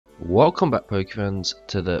Welcome back, Pokefans,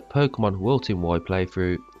 to the Pokemon Wilting Y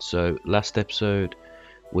playthrough. So last episode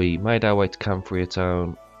we made our way to Camphria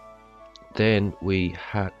Town, then we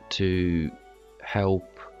had to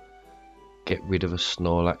help get rid of a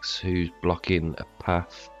Snorlax who's blocking a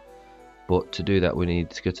path, but to do that we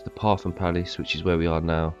needed to go to the Parthon Palace, which is where we are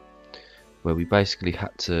now, where we basically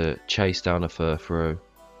had to chase down a Furfuro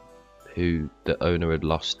who the owner had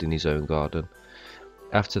lost in his own garden.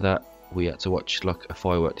 After that we had to watch like a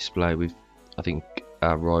firework display with, I think,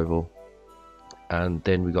 our rival, and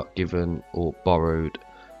then we got given or borrowed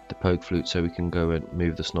the Poke Flute so we can go and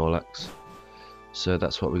move the Snorlax. So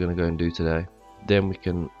that's what we're going to go and do today. Then we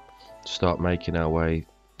can start making our way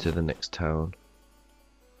to the next town.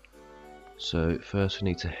 So first we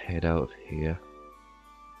need to head out of here,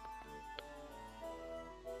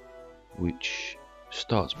 which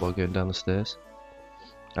starts by going down the stairs.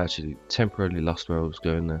 Actually temporarily lost where I was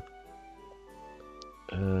going there.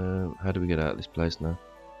 How do we get out of this place now?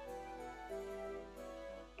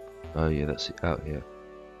 Oh yeah, that's it, out here.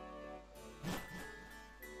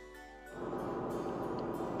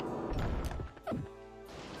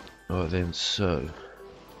 Right then, so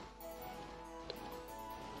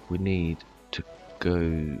we need to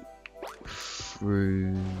go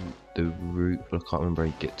through the route, but I can't remember how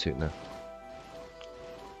you get to it now.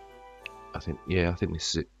 I think this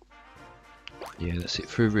is it. Yeah, that's it,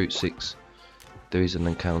 through Route 6. There is an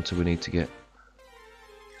encounter we need to get,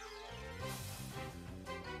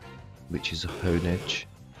 which is a Hone Edge,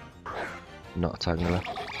 not a Tangela.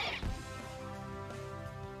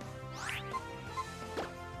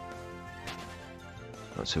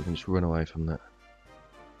 Right, so we can just run away from that.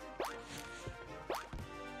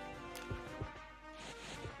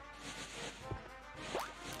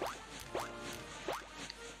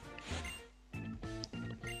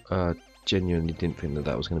 I genuinely didn't think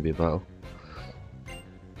that was going to be a battle.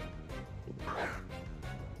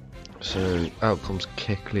 So out comes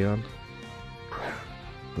Kecleon,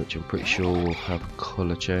 which I'm pretty sure will have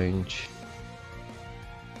colour change.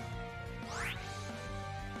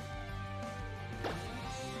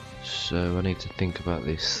 So I need to think about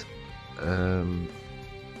this. Yeah,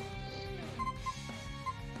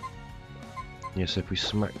 so if we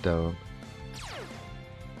smack down.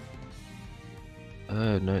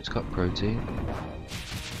 Oh no, it's got protein.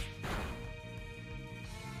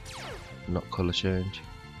 Not colour change.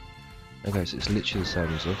 Okay, so it's literally the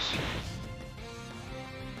same as us.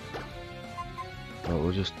 Right,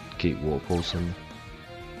 we'll just keep water pulsing.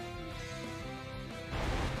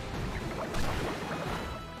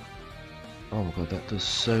 Oh my god, that does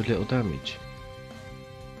so little damage.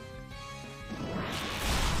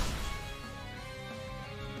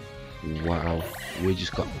 Wow, we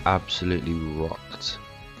just got absolutely rocked.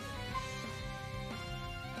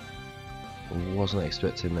 I wasn't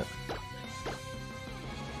expecting that.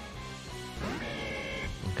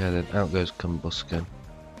 Okay, then out goes Combusken.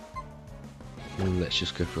 Let's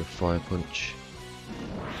just go for a Fire Punch.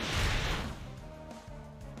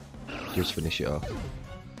 Just finish it off.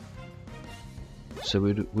 So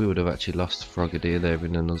we would have actually lost Frogadier there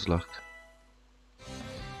in a Nuzlocke,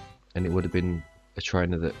 and it would have been a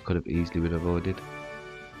trainer that could have easily been avoided.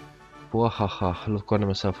 Wahaha, look, one of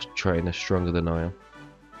myself a trainer stronger than I am.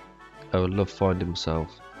 I would love finding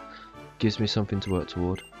myself. Gives me something to work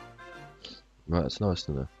toward. Right, that's nice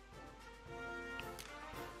to know.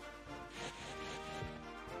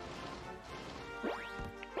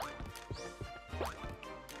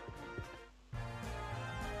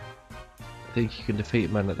 Think you can defeat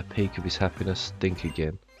a man at the peak of his happiness? Think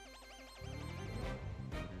again.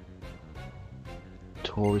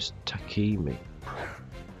 Taurus Takimi.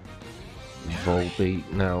 Volbeat.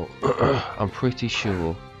 Now, I'm pretty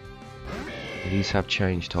sure these have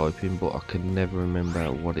change typing, but I can never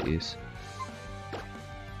remember what it is.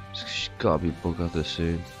 It's gotta be bug other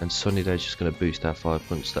soon. And Sunny Day's just gonna boost our Fire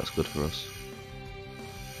Punch, that's good for us.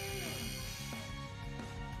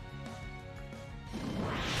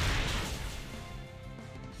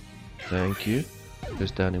 Thank you.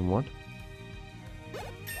 Goes down in 1.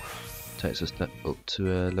 Takes us up to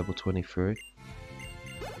level 23.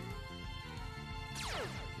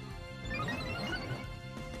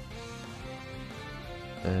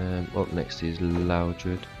 Up next is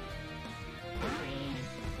Loudred.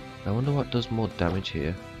 I wonder what does more damage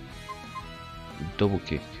here. Double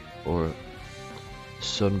Kick or a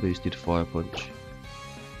Sun boosted Fire Punch.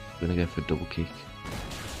 I'm gonna go for Double Kick.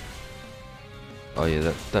 Oh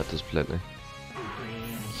yeah, that does plenty.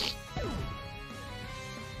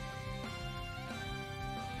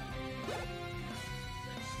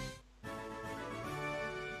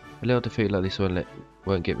 A little defeat like this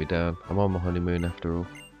won't get me down. I'm on my honeymoon after all.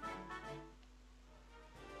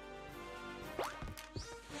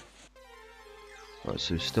 Right,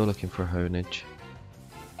 so we're still looking for a Honedge.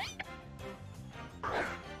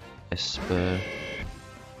 Esper.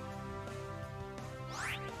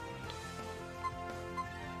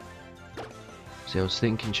 See, I was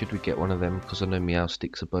thinking, should we get one of them? Because I know Meow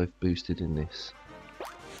Sticks are both boosted in this.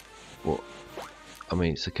 But, I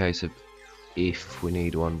mean, it's a case of if we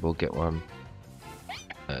need one, we'll get one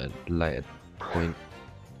at a later point.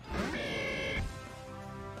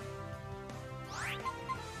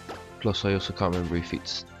 Plus, I also can't remember if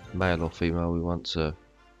it's male or female we want, so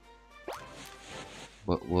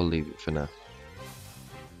we'll leave it for now.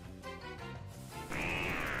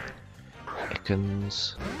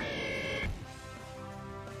 Ekans.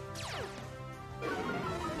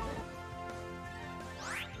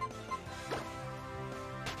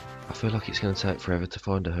 I feel like it's going to take forever to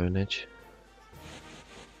find a Honedge.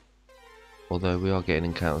 Although we are getting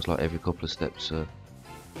encounters like every couple of steps, so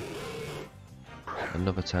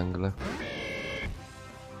another Tangler.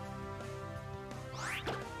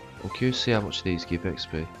 I'm curious to see how much these give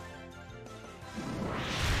XP.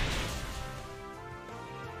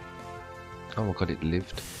 Oh my god, it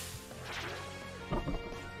lived.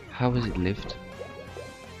 How has it lived?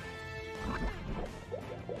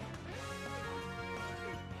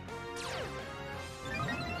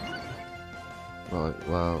 Right,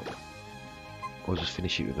 well, I'll just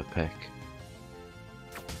finish it with a peck.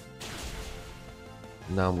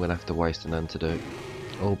 Now I'm going to have to waste an antidote.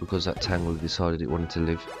 All because that Tangler decided it wanted to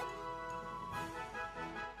live.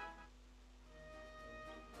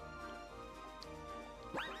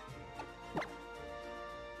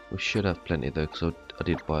 We should have plenty though, because I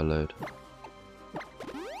did buy a load.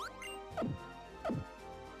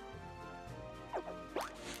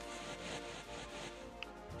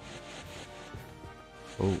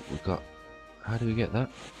 Oh, we got... How do we get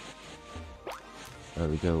that? There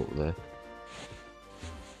we go, up there.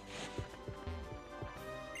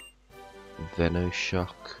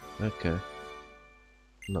 Venoshock. Okay.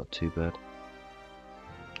 Not too bad.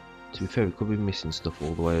 To be fair, we could be missing stuff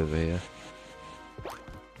all the way over here.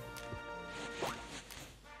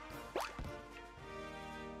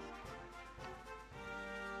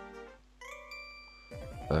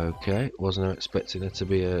 Okay, wasn't expecting there to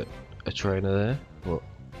be a trainer there. What?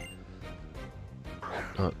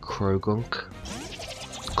 Like Krogunk.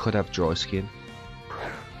 Could have dry skin.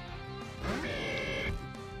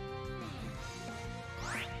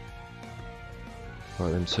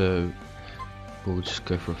 Right then, so we'll just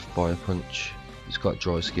go for a fire punch. He's got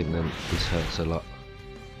dry skin and this hurts a lot.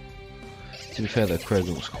 To be fair though,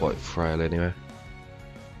 Krogunk's quite frail anyway.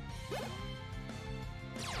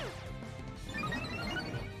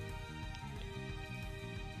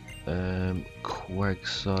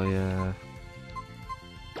 Quagsire.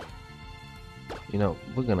 You know,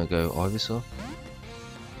 we're gonna go Ivysaur.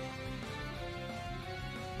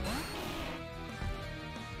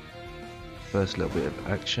 First little bit of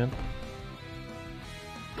action.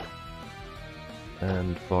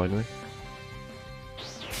 And finally.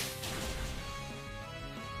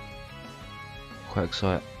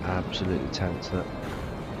 Quagsire absolutely tanked that.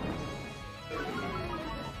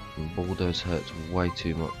 And Bulldoze hurts way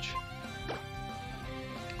too much.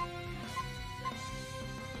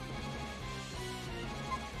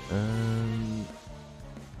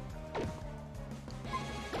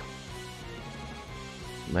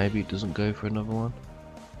 Maybe it doesn't go for another one.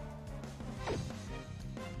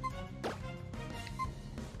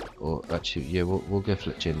 Or actually, yeah, we'll go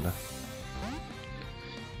Fletchinder.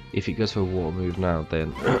 If it goes for a water move now,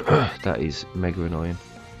 then that is mega annoying.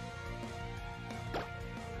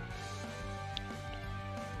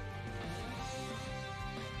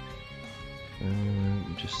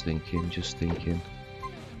 Just thinking.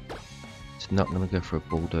 It's not going to go for a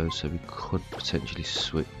Bulldoze, so we could potentially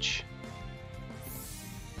switch.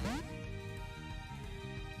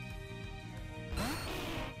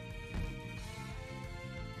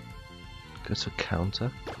 Goes for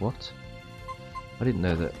counter? What? I didn't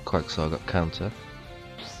know that Quagsire got counter.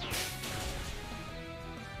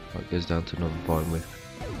 Right, goes down to another Vine Whip.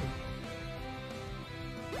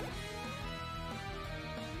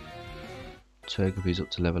 Togepi's up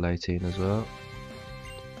to level 18 as well.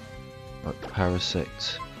 Right,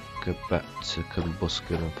 Parasect, go back to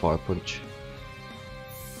Combusken and Fire Punch.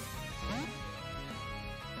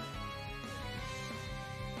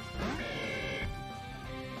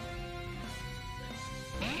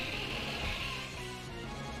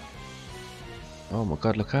 Oh my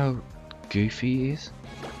god, look how goofy he is.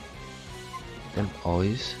 Them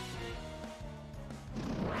eyes.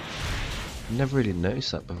 Never really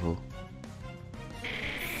noticed that before.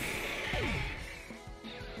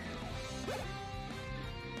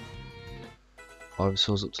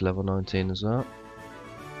 Ivysaur's up to level 19 as well.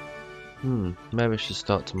 Maybe I should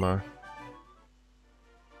start tomorrow.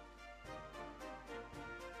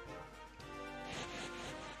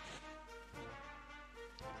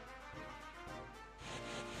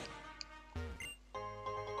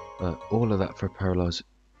 All of that for a paralyzed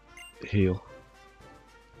heal.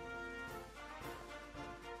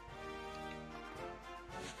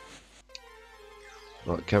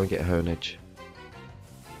 Right, can we get a Honedge?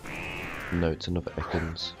 No, it's another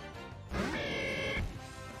Ekans.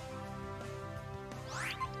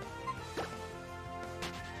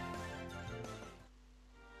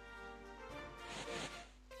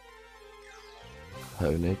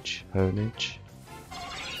 Honedge.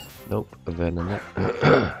 Nope, a Venonat.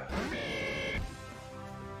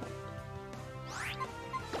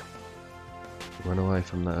 Run away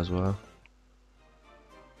from that as well.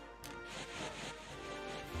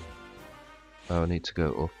 Oh, I need to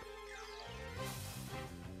go up.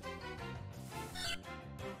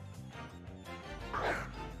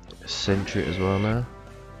 Sentry as well now.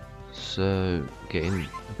 So, getting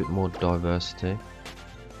a bit more diversity.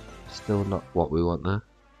 Still not what we want there.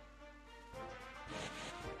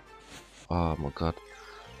 Oh my god.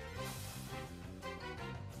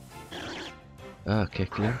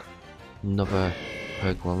 Kecleon. Another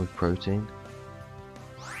Pokemon with protein.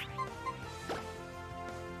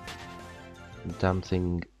 The damn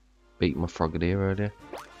thing beat my Frogadier earlier.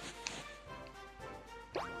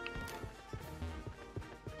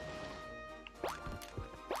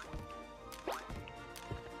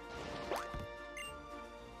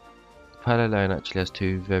 Palo Lane actually has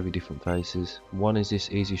two very different faces. One is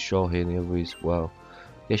this easy shore here and the other is, well,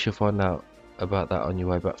 I guess you'll find out about that on your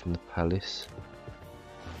way back from the palace.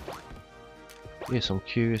 Yes, I'm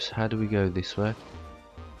curious, how do we go this way?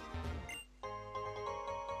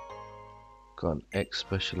 Got an X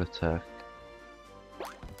special attack.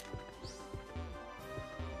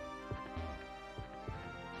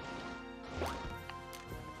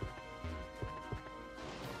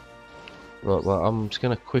 Right, well, I'm just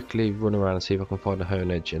going to quickly run around and see if I can find a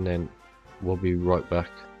Honedge and then we'll be right back.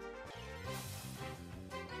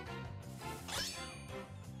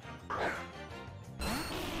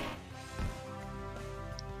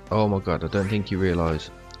 Oh my god, I don't think you realise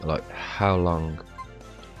like how long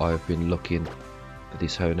I've been looking for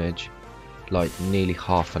this Honedge. Like nearly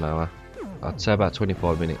half an hour. I'd say about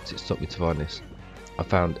 25 minutes it's took me to find this. I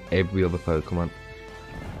found every other Pokemon.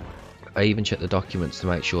 I even checked the documents to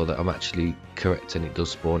make sure that I'm actually correct and it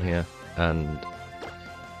does spawn here, and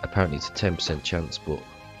apparently it's a 10% chance, but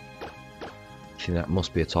I think that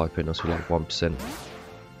must be a typo and must be like 1%.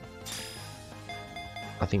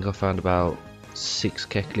 I think I found about 6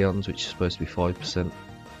 Kecleons, which is supposed to be 5%,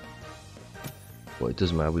 but it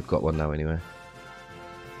doesn't matter, we've got one now anyway.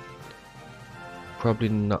 Probably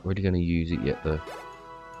not really going to use it yet though.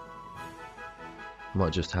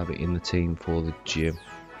 Might just have it in the team for the gym.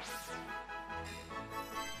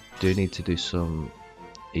 Do need to do some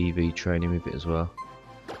EV training with it as well.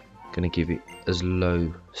 Gonna give it as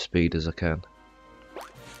low speed as I can,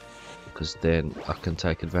 because then I can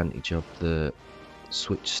take advantage of the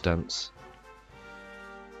switch stance.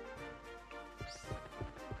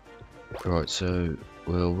 Right, so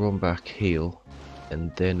we'll run back, heal,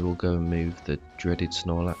 and then we'll go and move the dreaded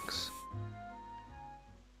Snorlax.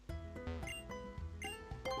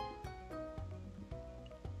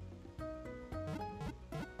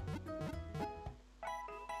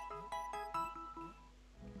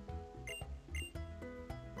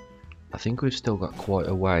 I think we've still got quite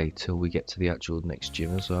a way till we get to the actual next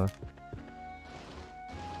gym as well,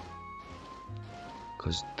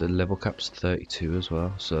 because the level cap's 32 as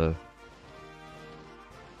well, so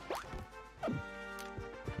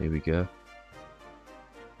here we go.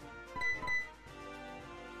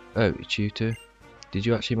 Oh, it's you two. Did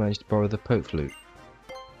you actually manage to borrow the poke flute?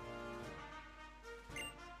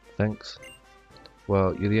 Thanks.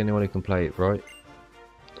 Well, you're the only one who can play it, right?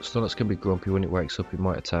 Snorlax can be grumpy when it wakes up, it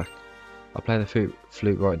might attack. I'll play the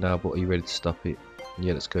flute right now, but are you ready to stop it?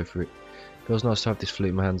 Yeah, let's go for it. Feels nice to have this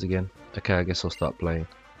flute in my hands again. Okay, I guess I'll start playing.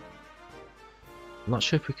 I'm not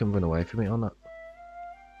sure if we can run away from it or not.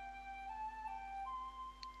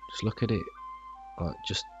 Just look at it, like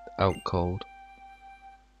just out cold.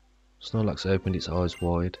 Snorlax opened its eyes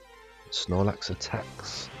wide. Snorlax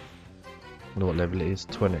attacks. I wonder what level it is.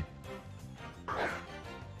 20.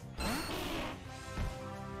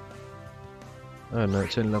 Oh no,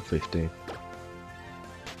 it's only level 15.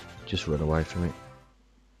 Just run away from it.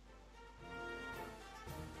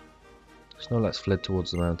 Snorlax fled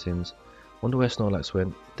towards the mountains. Wonder where Snorlax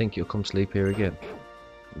went. Think you'll come sleep here again?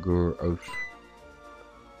 Growth.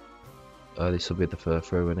 Oh, this will be the fur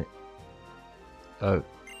throw, isn't it? Oh.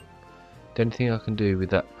 The only thing I can do with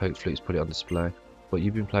that poke flute is put it on display. But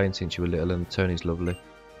you've been playing since you were little and Tony's lovely.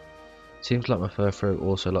 Seems like my fur throw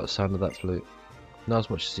also likes the sound of that flute. Not as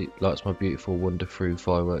much as it likes my beautiful wonder through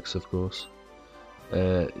fireworks, of course.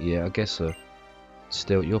 Yeah, I guess so.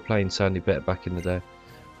 Still, your playing sounded better back in the day.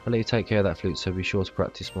 I'll let you take care of that flute, so be sure to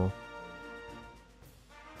practice more.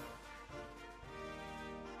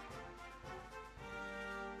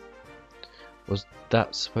 Was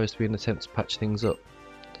that supposed to be an attempt to patch things up?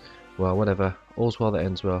 Well, whatever. All's well that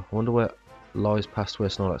ends well. I wonder where lies past where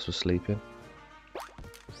Snorlax was sleeping.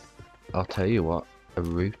 I'll tell you what, a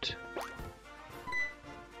root.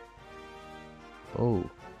 Oh.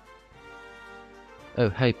 Oh,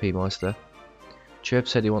 hey P-Meister. Trev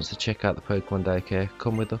said he wants to check out the Pokemon daycare.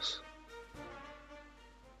 Come with us.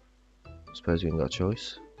 Suppose we ain't got a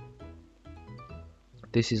choice.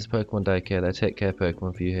 This is the Pokemon daycare. They take care of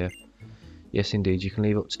Pokemon for you here. Yes, indeed. You can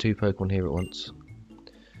leave up to 2 Pokemon here at once.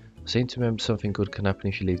 I seem to remember something good can happen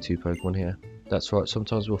if you leave 2 Pokemon here. That's right.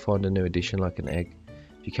 Sometimes we'll find a new addition like an egg.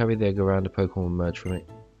 If you carry the egg around, a Pokemon will emerge from it.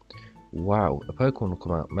 Wow, a Pokemon will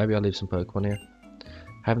come out. Maybe I'll leave some Pokemon here.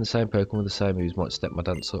 Having the same Pokemon with the same moves might step my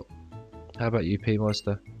dance up. How about you,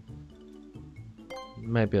 P-Meister?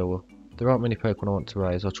 Maybe I will. There aren't many Pokemon I want to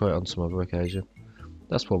raise. I'll try it on some other occasion.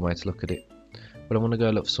 That's one way to look at it. But I want to go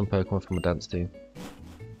look for some Pokemon for my dance team.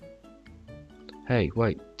 Hey,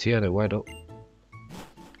 wait. Tiano, wait up.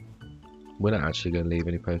 We're not actually going to leave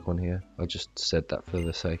any Pokemon here. I just said that for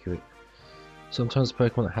the sake of it. Sometimes the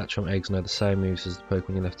Pokemon that hatch from eggs know the same moves as the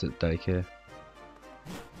Pokemon you left at the daycare.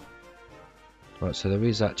 Right, so there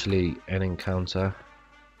is actually an encounter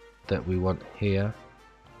that we want here.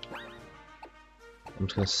 I'm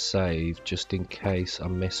just going to save just in case I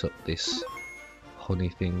mess up this honey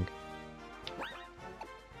thing.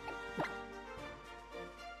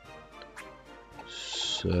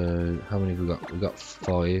 So, how many have we got? We've got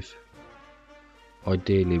 5.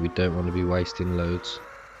 Ideally, we don't want to be wasting loads.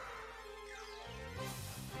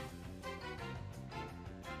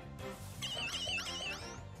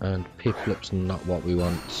 And Piplup's not what we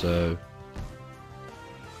want, so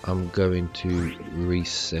I'm going to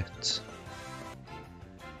reset.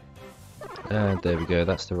 And there we go,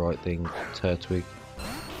 that's the right thing, Turtwig.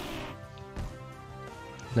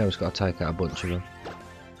 Now we've got to take out a bunch of them.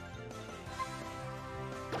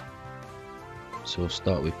 So we'll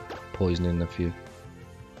start with poisoning a few.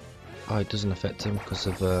 Oh, it doesn't affect them because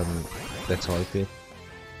of their typing.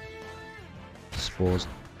 Spores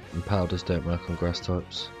and powders don't work on grass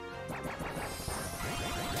types.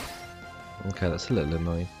 Okay, that's a little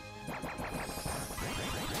annoying.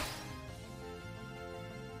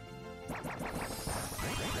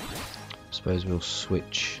 Suppose we'll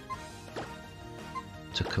switch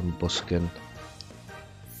to Combusken.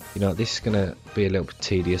 You know, this is going to be a little bit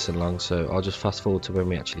tedious and long, so I'll just fast forward to when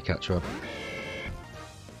we actually catch her up.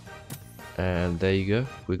 And there you go,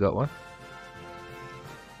 we got one.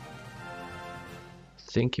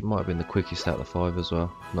 I think it might have been the quickest out of the 5 as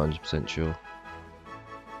well, 90% sure.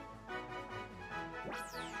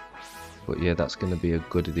 But yeah, that's going to be a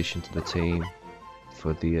good addition to the team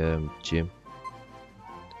for the gym.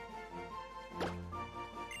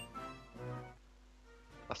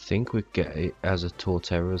 I think we get it as a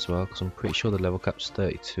Torterra as well, because I'm pretty sure the level cap's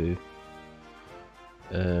 32.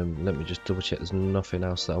 Let me just double check there's nothing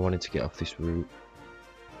else that I wanted to get off this route.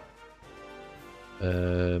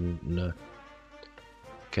 No.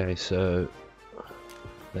 Okay, so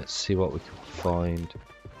let's see what we can find.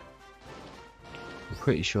 I'm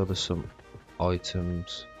pretty sure there's some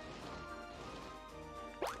items.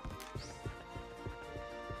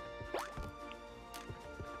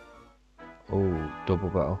 Oh, double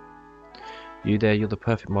battle. You there, you're the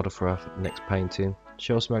perfect model for our next painting.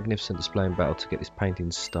 Show us a magnificent display in battle to get this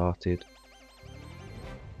painting started.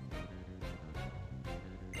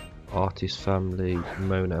 Artist family,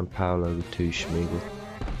 Mona and Paolo with 2 Schmeagol.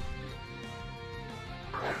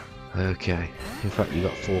 Okay, in fact you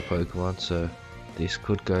got 4 Pokemon, so this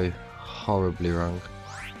could go horribly wrong.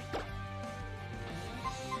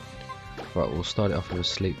 Right, we'll start it off with a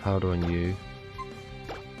sleep powder on you.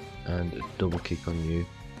 And a double kick on you.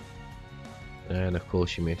 And of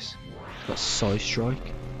course you miss. Got Side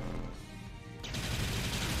Strike.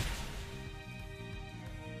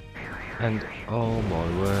 And oh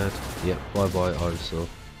my word. Yep, bye bye Ivysaur.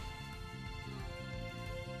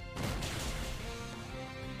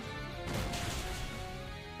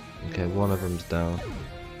 Okay, one of them's down.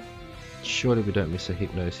 Surely we don't miss a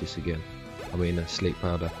Hypnosis again. I mean a Sleep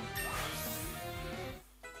Powder.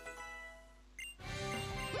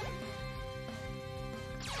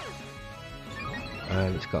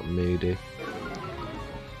 And it's got Moody.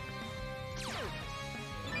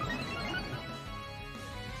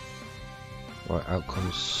 Right, out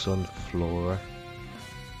comes Sunflora.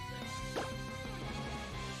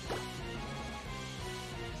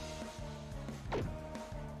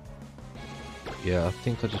 Yeah, I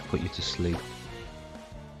think I'll just put you to sleep.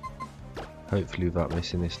 Hopefully without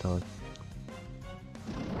missing this time.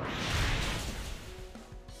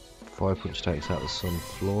 Fire Punch takes out the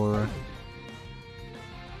Sunflora.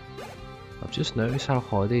 I've just noticed how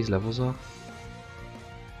high these levels are.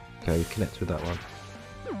 Okay, we connect with that one.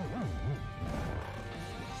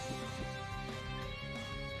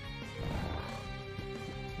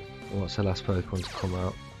 What's the last Pokemon to come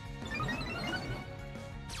out?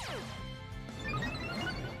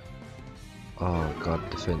 Oh god,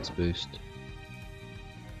 defense boost.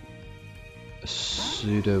 A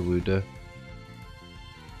Sudowoodo.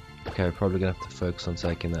 Okay, we're probably gonna have to focus on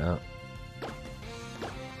taking that out.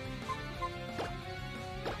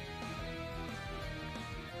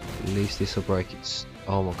 At least this will break its...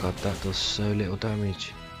 Oh my god, that does so little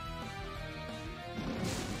damage.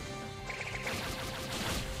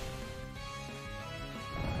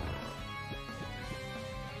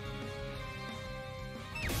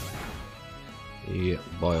 Yeah,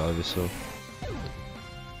 bye Ivysaur.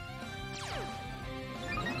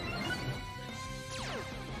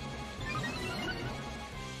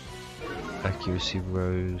 Accuracy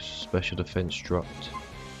rose, special defense dropped.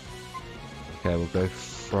 Okay, we'll go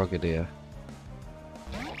Frogadier.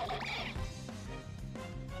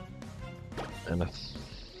 And I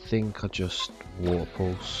think I just Water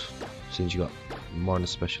Pulse, since you got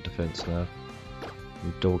minus special defense now.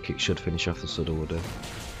 And Double Kick should finish off the Sudowoodo.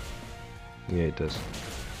 Yeah, it does.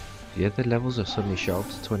 Yeah, the levels are suddenly shot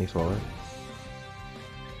up to 25.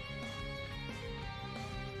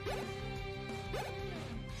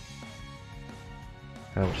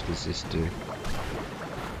 How much does this do?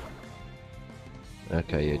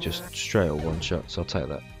 Okay, yeah, just straight up one shot, so I'll take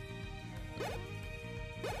that.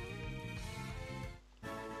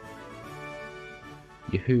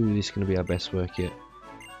 Yahoo, this is going to be our best work yet.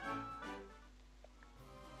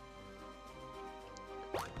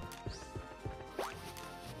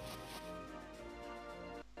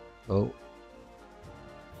 Oh.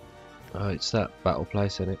 Oh, it's that battle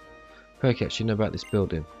place, isn't it? Pokex, you know about this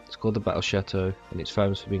building. It's called the Battle Chateau, and it's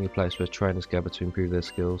famous for being a place where trainers gather to improve their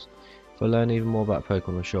skills. If I learn even more about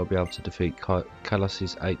Pokemon, I'm sure I'll be able to defeat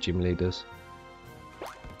Kalos' 8 gym leaders.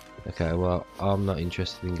 Okay, well, I'm not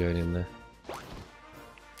interested in going in there.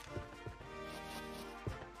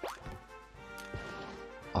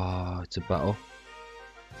 Ah, it's a battle.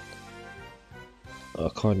 I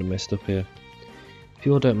kinda messed up here. If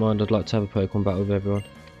you all don't mind, I'd like to have a Pokemon battle with everyone.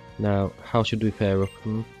 Now, how should we pair up?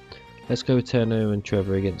 Let's go with Terno and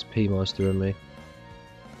Trevor against P-Meister and me.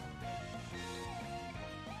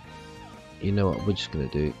 You know what, we're just gonna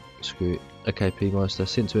do it. Screw it. Okay, P-Meister,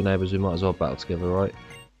 since we're neighbours we might as well battle together, right?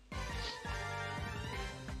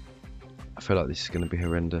 I feel like this is gonna be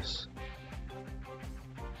horrendous.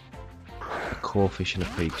 A Corphish and a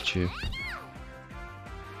Pikachu.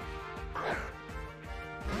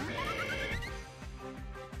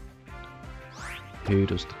 Who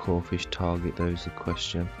does the Corphish target, though, is the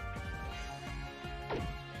question.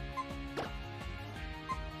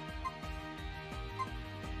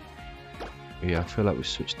 Yeah, I feel like we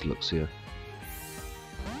switched the looks here.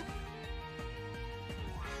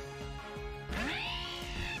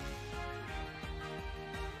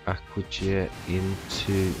 Aqua Jet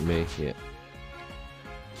into me here.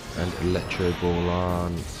 And Electro Ball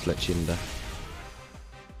on Fletchinder.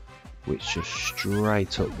 Which just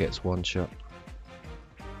straight up gets one shot.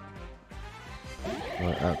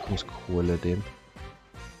 Right, out comes Quilladin.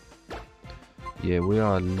 Yeah, we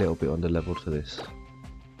are a little bit under leveled for this.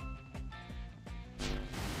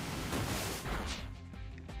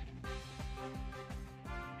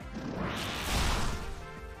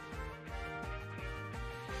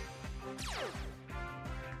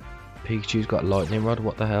 Pikachu's got a lightning rod,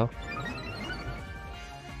 what the hell?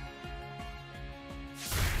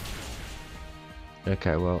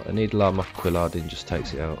 Okay, well, I need alarm off Quilladin, just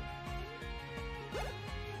takes it out.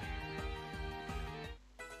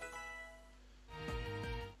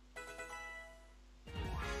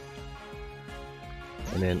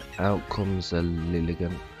 And then out comes a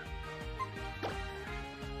Lilligant.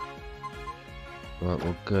 Right,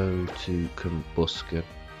 we'll go to Combusken.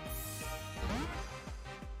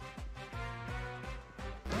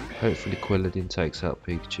 Hopefully Quilladin takes out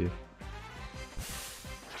Pikachu.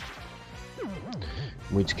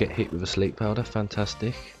 We just get hit with a Sleep Powder,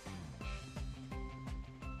 fantastic.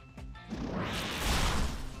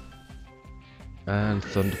 And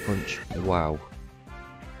Thunder Punch. Wow.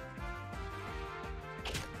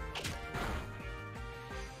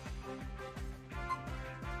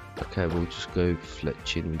 Okay, we'll just go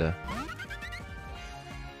Fletchinder.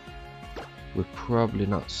 We're probably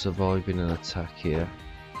not surviving an attack here.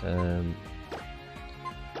 We'll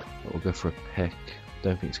go for a peck.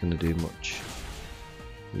 Don't think it's going to do much.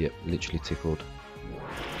 Yep, literally tickled.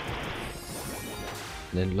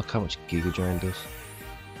 And then look how much Giga Drain does.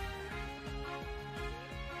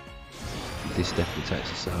 This definitely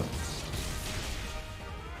takes us out.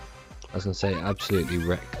 I was going to say, it absolutely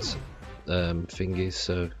wrecked Thingies,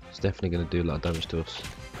 so it's definitely going to do a lot of damage to us.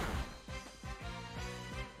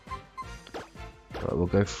 Right, we'll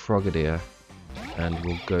go Frogadier, and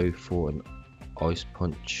we'll go for an Ice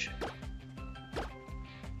Punch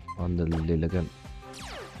on the Lilligant.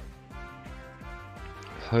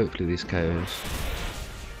 Hopefully this KOs.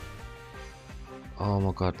 Oh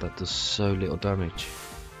my god, that does so little damage.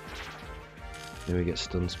 Then we get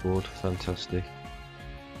Stun Spored, fantastic.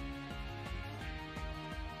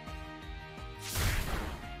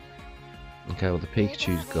 Okay, well the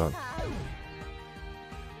Pikachu's gone.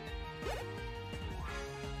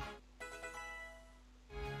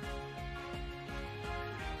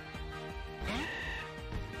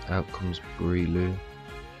 Out comes Breloom,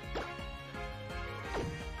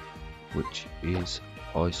 which is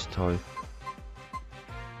Ice type.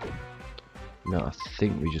 No, I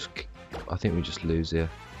think we just lose here.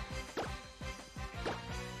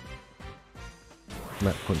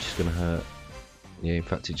 That punch is gonna hurt. Yeah, in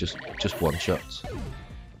fact, it just one shots.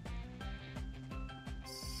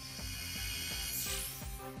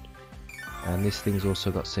 And this thing's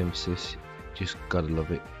also got Symphysis. Just gotta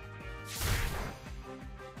love it.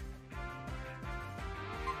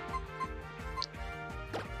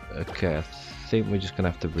 Okay, I think we're just gonna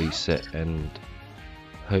have to reset and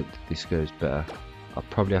hope that this goes better. I'll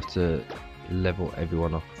probably have to level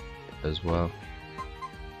everyone up as well.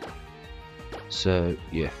 So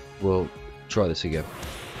yeah, we'll try this again.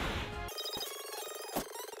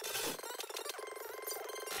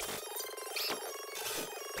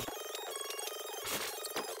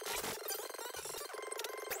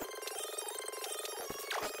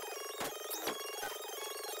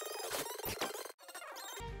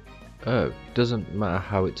 Oh, doesn't matter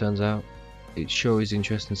how it turns out. It sure is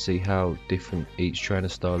interesting to see how different each trainer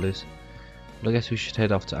style is. But I guess we should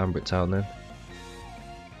head off to Ambrit Town then.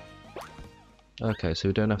 Okay, so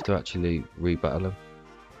we don't have to actually rebattle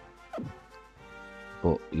them.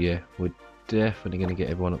 But yeah, we're definitely going to get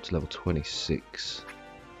everyone up to level 26.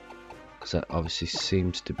 Because that obviously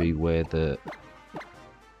seems to be where the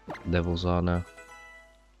levels are now.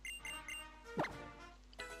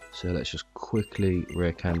 So let's just quickly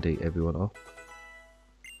rare candy everyone up.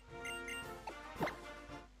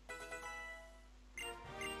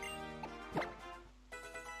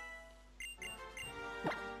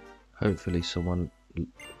 Hopefully someone...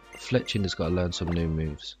 Fletchinder's got to learn some new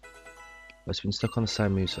moves. It's been stuck on the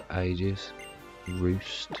same moves for ages.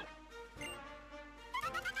 Roost.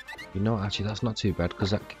 You know what, actually that's not too bad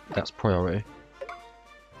because that's priority.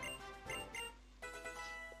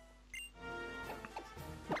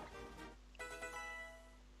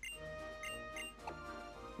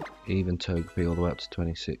 Even Togepi all the way up to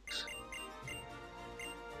 26.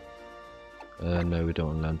 No, we don't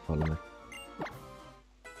want land follow me.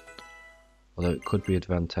 Although it could be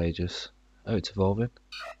advantageous. Oh, it's evolving.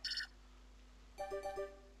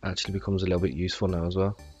 Actually becomes a little bit useful now as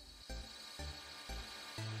well.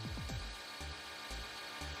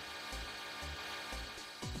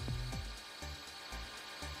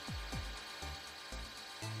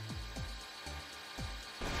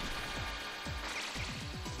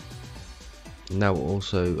 Now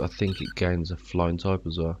also, I think it gains a flying type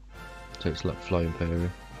as well. So it's like flying fairy.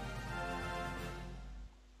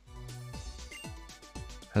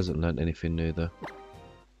 Hasn't learnt anything new though.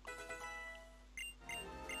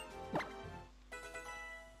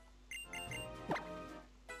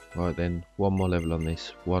 Right then, one more level on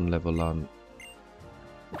this, one level on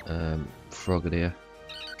Frogadier.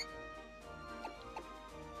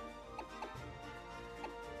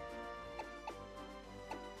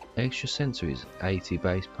 Extra sensory is 80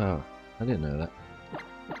 base power. I didn't know that.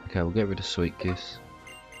 Okay, we'll get rid of Sweet Kiss.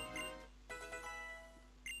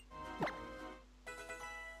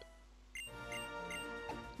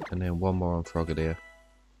 And then one more on Frogadier.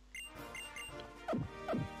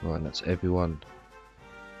 Right, that's everyone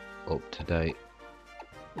up to date.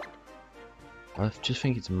 I just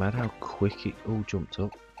think it's mad how quick it all jumped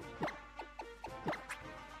up.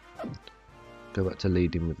 Go back to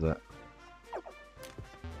leading with that.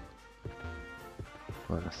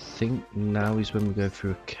 Right, I think now is when we go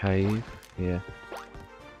through a cave. Yeah.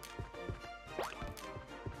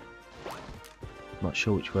 Not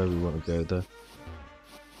sure which way we want to go though.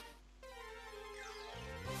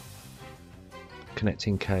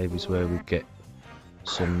 Connecting cave is where we get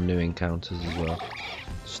some new encounters as well.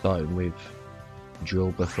 Starting with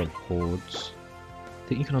Drilber from Hordes. I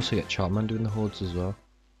think you can also get Charmander in the Hordes as well.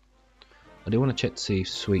 I do want to check to see if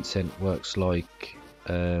Sweet Scent works like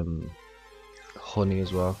honey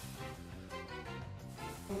as well.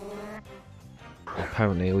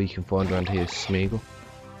 Apparently all you can find around here is Smeagol.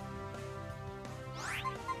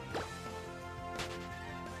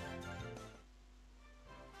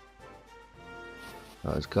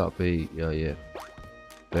 Oh, it's got to be, yeah,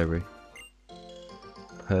 berry.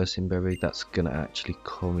 Persimmon, that's going to actually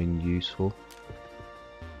come in useful.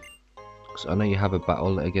 Because I know you have a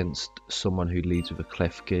battle against someone who leads with a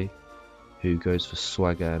Klefki, who goes for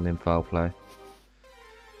swagger and then foul play.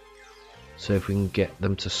 So if we can get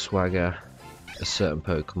them to swagger a certain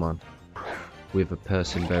Pokemon with a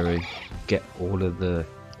Persimmon, get all of the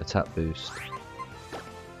attack boost,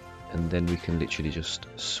 and then we can literally just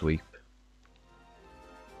sweep.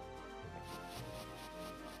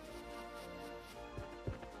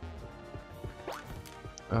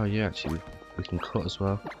 Oh yeah, actually we can cut as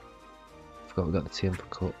well. Forgot we got the TM for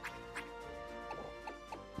cut.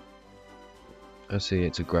 I see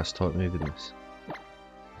it's a grass type move in this.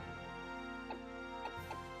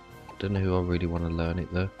 Don't know who I really want to learn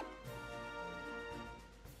it though.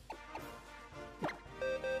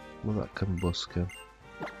 What about Combuska?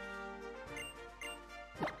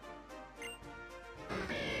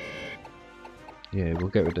 Yeah, we'll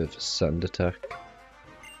get rid of Sand Attack.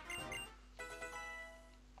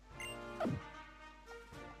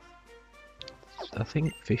 I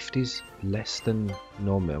think 50's less than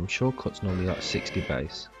normal. I'm sure cut's normally like 60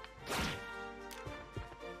 base.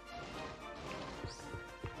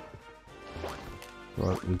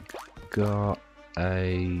 Right, we got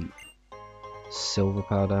a Silver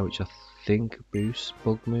Powder, which I think boosts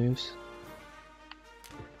bug moves.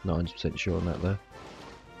 Not 100% sure on that though.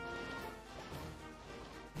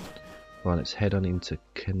 Right, let's head on into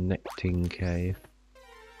Connecting Cave.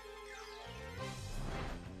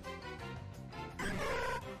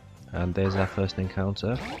 And there's our first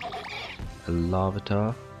encounter, a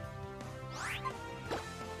Larvitar.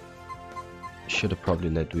 Should have probably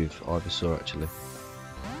led with Ivysaur actually.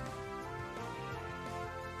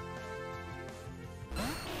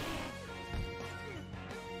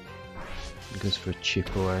 Goes for a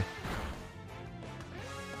chip away.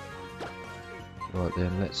 Right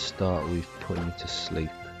then, let's start with putting you to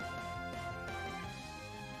sleep.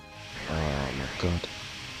 Oh my god.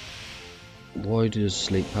 Why does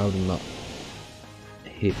Sleep Powder not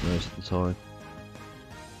hit most of the time?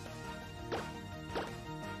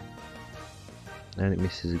 And it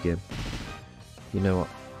misses again. You know what?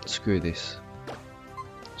 Screw this.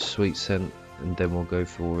 Sweet Scent and then we'll go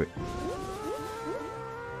for it.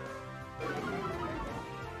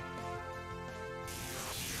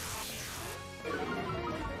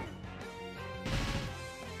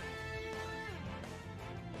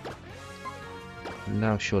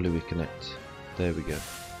 Now surely we connect. There we go.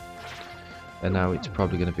 And now it's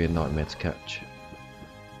probably going to be a nightmare to catch.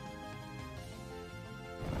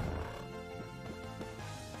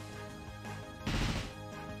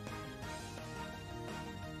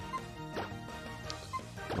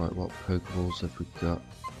 Right, what Pokeballs have we got?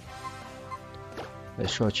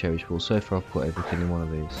 Let's try Cherish Ball. So far I've put everything in one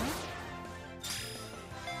of these.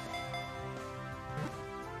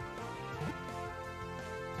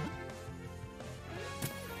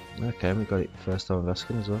 Okay, we got it first time of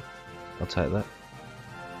asking as well. I'll take that.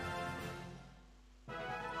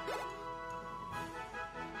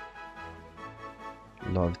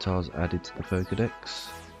 Larvitar's added to the Pokedex.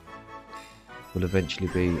 Will eventually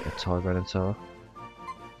be a Tyranitar.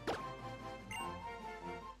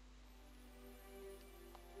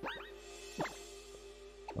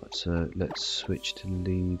 Right, so let's switch to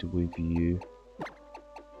lead with you.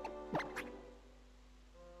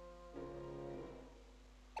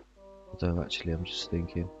 Although actually I'm just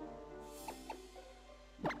thinking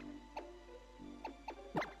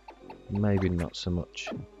maybe not so much.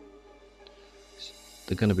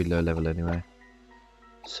 They're going to be low level anyway.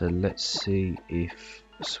 So let's see if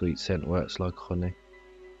Sweet Scent works like honey.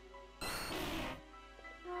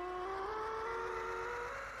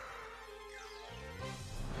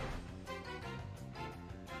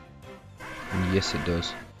 And yes it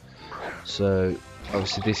does. So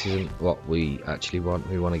obviously this isn't what we actually want.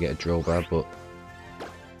 We want to get a Drilber, but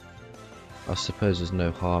I suppose there's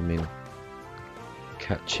no harm in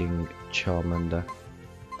catching Charmander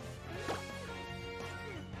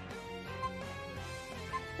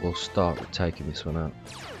we'll start with taking this one out.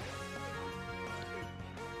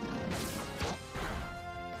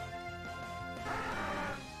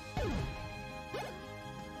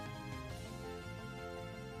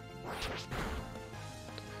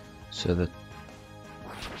 So the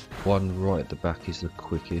one right at the back is the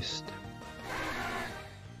quickest.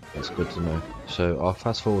 That's good to know. So I'll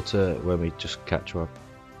fast forward to when we just catch one.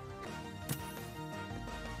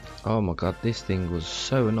 Oh my god, this thing was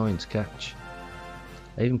so annoying to catch.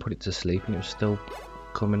 I even put it to sleep and it was still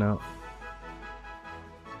coming out.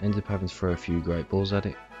 Ended up having to throw a few great balls at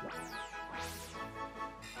it.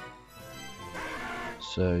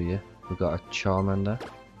 So yeah, we've got a Charmander.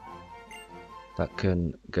 That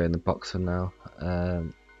can go in the box for now.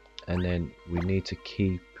 And then we need to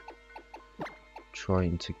keep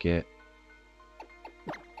trying to get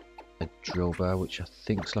a drill bar, which I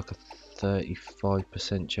think is like a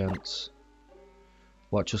 35% chance.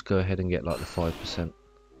 Watch us go ahead and get like the 5%.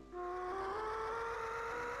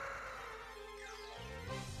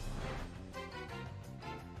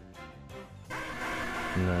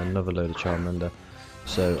 And another load of Charmander.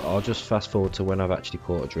 So I'll just fast forward to when I've actually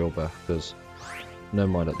caught a drill bar, because no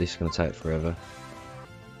mind that this is going to take forever.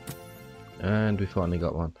 And we finally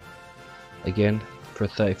got one. Again, for a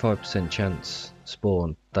 35% chance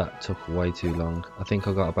spawn, that took way too long. I think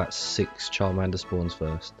I got about 6 Charmander spawns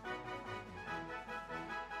first.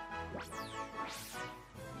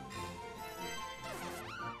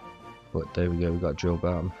 But there we go, we got a drill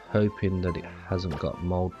bar. I'm hoping that it hasn't got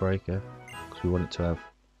mold breaker, because we want it to have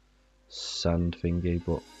sand thingy,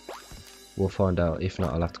 but we'll find out. If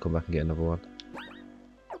not, I'll have to come back and get another one.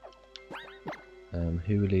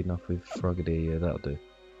 Who are we leading off with? Frogadier, yeah, that'll do.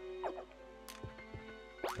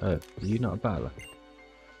 Oh, are you not a battler?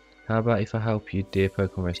 How about if I help you dear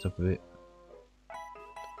Pokemon rest up a bit?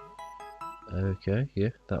 Okay, yeah,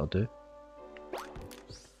 that'll do.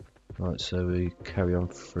 Right, so we carry on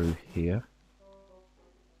through here.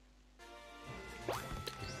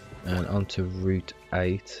 And onto Route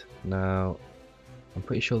 8. Now, I'm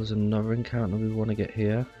pretty sure there's another encounter we want to get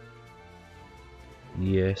here.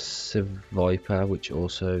 Yes, Viper, which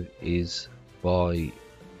also is by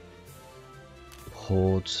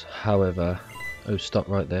hordes. However, oh, stop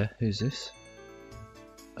right there. Who's this?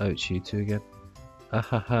 Oh, it's you two again.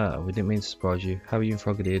 Ahaha, we didn't mean to surprise you. How are you and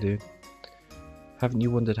Frogadier doing? Haven't you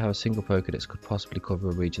wondered how a single Pokedex could possibly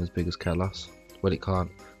cover a region as big as Kalos? Well, it can't.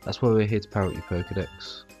 That's why we're here to parrot your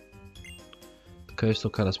Pokedex. The Coastal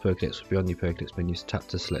Kalos Pokedex will be on your Pokedex menu, so tap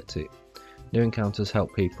to select it. New encounters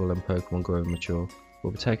help people and Pokemon grow and mature.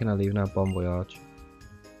 We'll be taking our leave now. Bon voyage.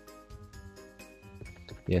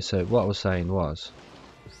 Yeah, so what I was saying was,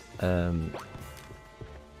 yeah,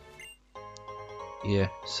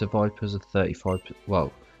 Seviper's a 35%,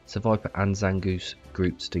 well, Seviper and Zangoose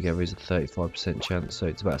grouped together is a 35% chance, so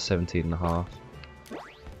it's about 17.5.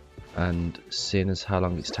 And seeing as how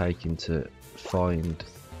long it's taking to find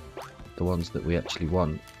the ones that we actually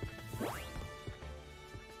want,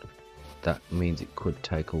 that means it could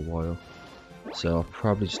take a while. So I'll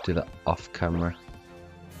probably just do that off camera.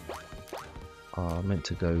 Oh, I meant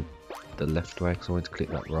to go the left way because I wanted to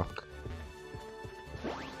click that rock.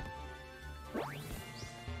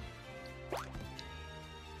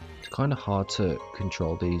 It's kind of hard to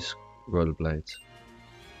control these rollerblades.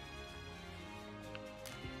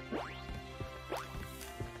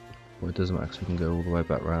 Well, it doesn't matter because we can go all the way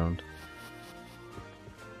back round.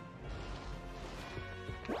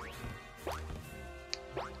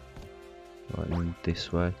 Right, and then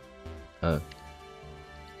this way. Oh.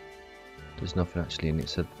 There's nothing actually in it,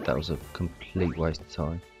 so that was a complete waste of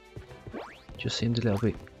time. Just seemed a little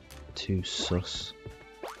bit too sus.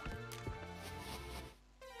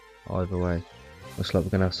 Either way, looks like we're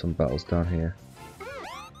going to have some battles down here.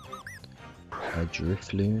 A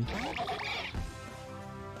Drifloon.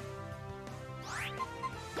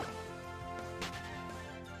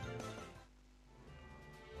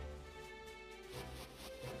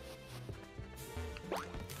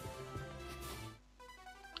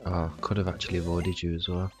 Oh, could have actually avoided you as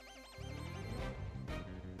well.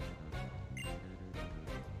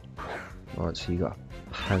 Right, so you got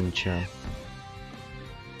a Pancham.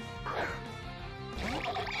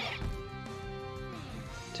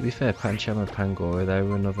 To be fair, Pancham and Pangoro, they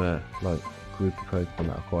were another like group of Pokemon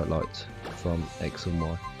that I quite liked from X and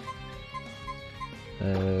Y.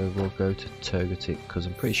 We'll go to Togetic because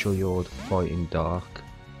I'm pretty sure you're fighting Dark.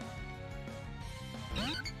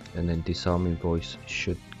 And then Disarming Voice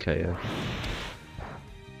should KO.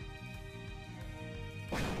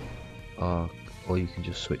 Or you can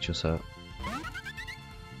just switch us out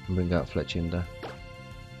and bring out Fletchinder.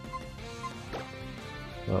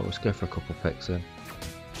 Right, let's go for a couple pecks then.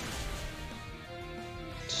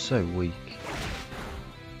 so weak.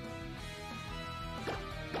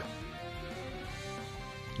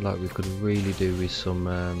 Like we could really do with some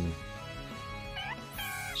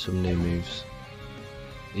new moves.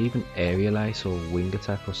 Even aerial ace or wing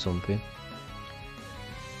attack or something.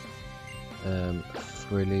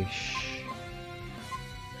 Frillish.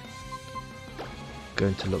 Go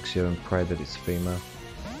into Luxio and pray that it's female.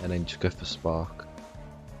 And then just go for Spark.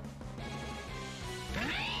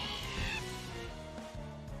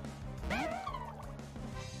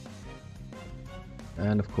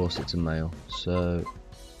 And of course it's a male, so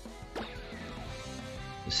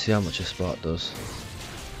let's see how much a Spark does.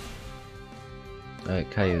 It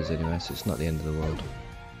KOs anyway, so it's not the end of the world.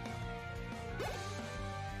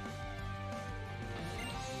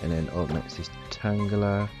 And then up next is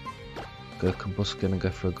Tangela. Go Combusken and go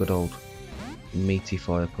for a good old meaty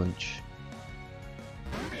fire punch.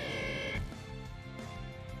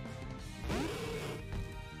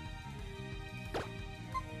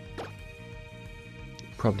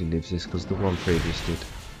 Probably lives this because the one previous did.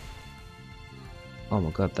 Oh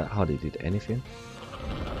my god, that hardly did anything.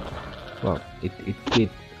 Well, it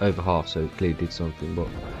did over half, so it clearly did something, but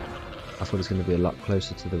I thought it was going to be a lot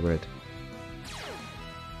closer to the red.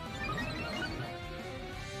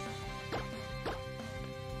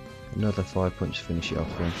 Another fire punch to finish it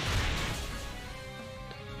off then.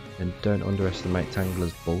 And don't underestimate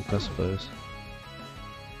Tangler's bulk, I suppose.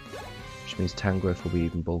 Which means Tangrowth will be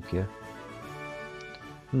even bulkier.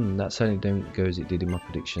 That certainly don't go as it did in my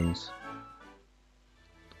predictions.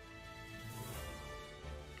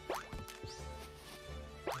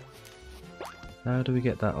 How do we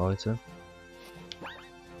get that item?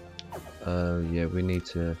 Yeah, we need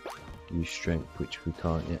to use strength, which we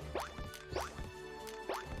can't yet.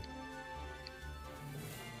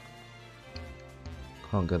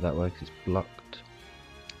 Can't go that way because it's blocked.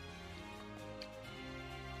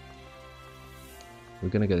 We're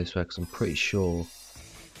going to go this way because I'm pretty sure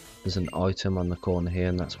there's an item on the corner here,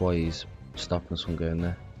 and that's why he's stopping us from going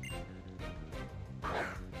there.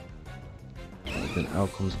 Then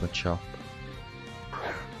out comes my chop.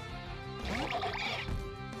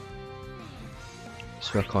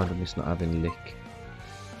 So I kind of miss not having lick.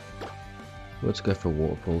 Let's go for a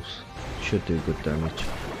water pulse. Should do good damage.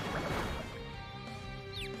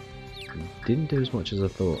 Didn't do as much as I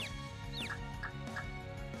thought.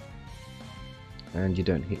 And you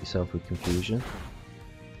don't hit yourself with confusion.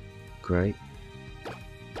 Great.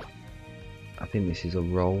 I think this is a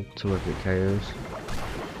roll to whether it KOs.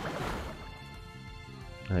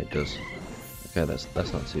 No, it does. Okay,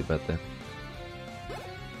 that's not too bad then.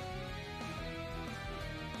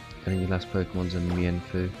 And your last Pokemon's a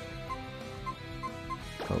Mienfoo.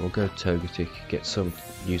 Right, we'll go Togetic, get some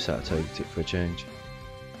use out of Togetic for a change.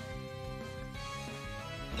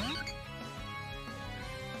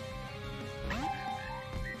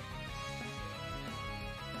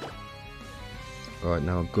 Right,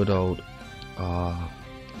 now a good old... I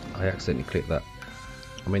accidentally clicked that.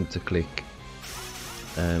 I meant to click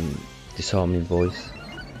Disarming Voice.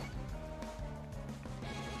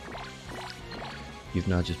 You've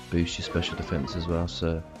now just boosted your special defense as well,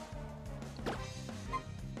 so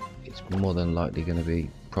it's more than likely going to be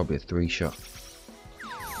probably a 3-shot.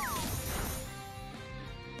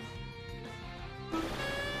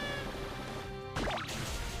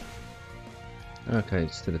 Okay,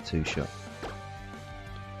 it's still a 2-shot.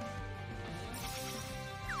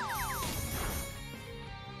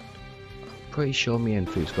 Pretty sure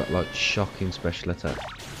Mienfoo's got like shocking special attack.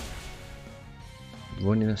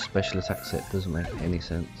 Running a special attack set doesn't make any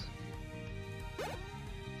sense.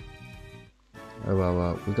 Oh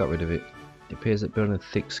well, we got rid of it. It appears that building a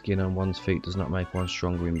thick skin on one's feet does not make one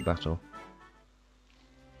stronger in battle.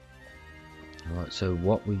 Alright, so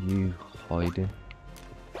what were you hiding?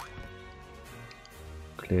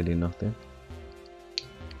 Clearly nothing.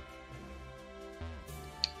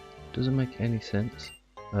 Doesn't make any sense.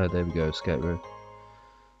 Oh, there we go, escape route.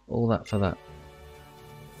 All that for that.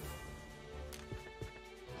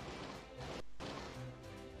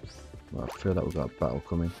 Well, I feel like we've got a battle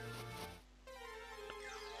coming.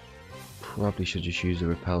 Probably should just use a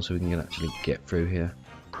repel so we can actually get through here.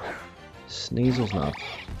 Sneasel's not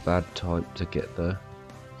a bad type to get there.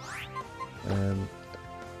 At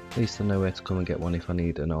least I know where to come and get one if I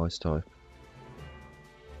need an ice type.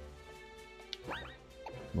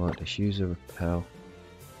 Right, let's use a repel.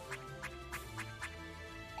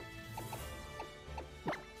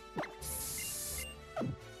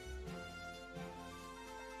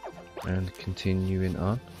 And continuing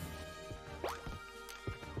on.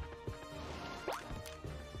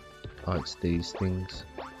 Oh, it's these things.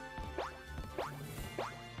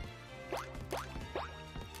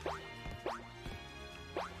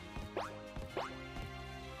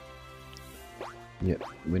 Yep,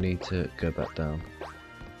 we need to go back down.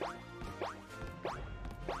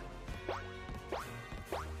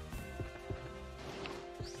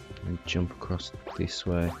 And jump across this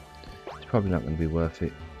way. It's probably not going to be worth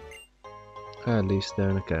it. At least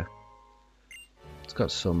there, okay. It's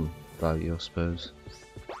got some value, I suppose.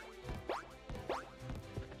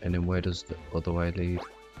 And then where does the other way lead?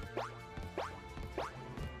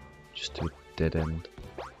 Just to a dead end.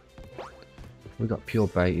 We got pure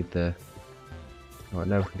baited there. Right,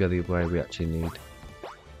 now we can go the way we actually need.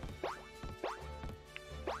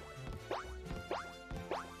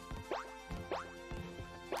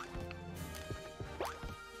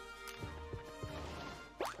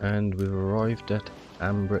 And we've arrived at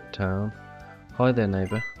Ambret Town. Hi there,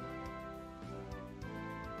 neighbour.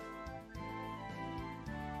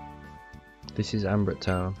 This is Ambret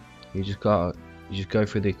Town. You just go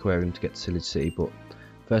through the aquarium to get to Silage City, but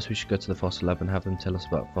first we should go to the fossil lab and have them tell us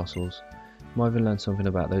about fossils. Might even learn something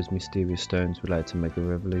about those mysterious stones related to Mega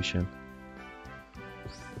Revolution.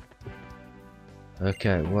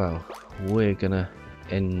 Okay, well, we're gonna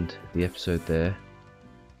end the episode there.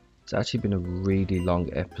 It's actually been a really long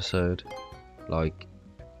episode, like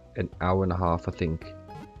an hour and a half I think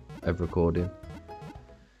of recording,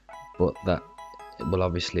 but that will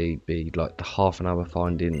obviously be like the half an hour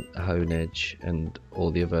finding a hone edge and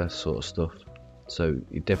all the other sort of stuff, so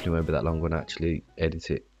it definitely won't be that long when I actually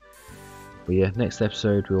edit it. But yeah, next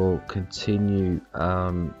episode we'll continue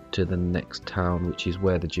to the next town, which is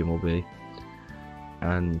where the gym will be,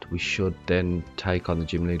 and we should then take on the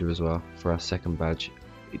gym leader as well for our second badge.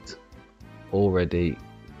 It's already,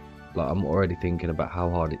 like, I'm already thinking about how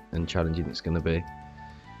hard and challenging it's going to be,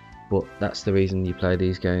 but that's the reason you play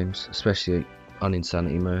these games, especially on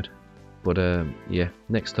insanity mode. But yeah,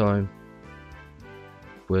 next time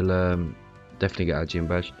we'll definitely get our gym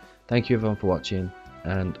badge. Thank you everyone for watching,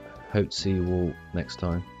 and hope to see you all next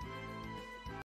time.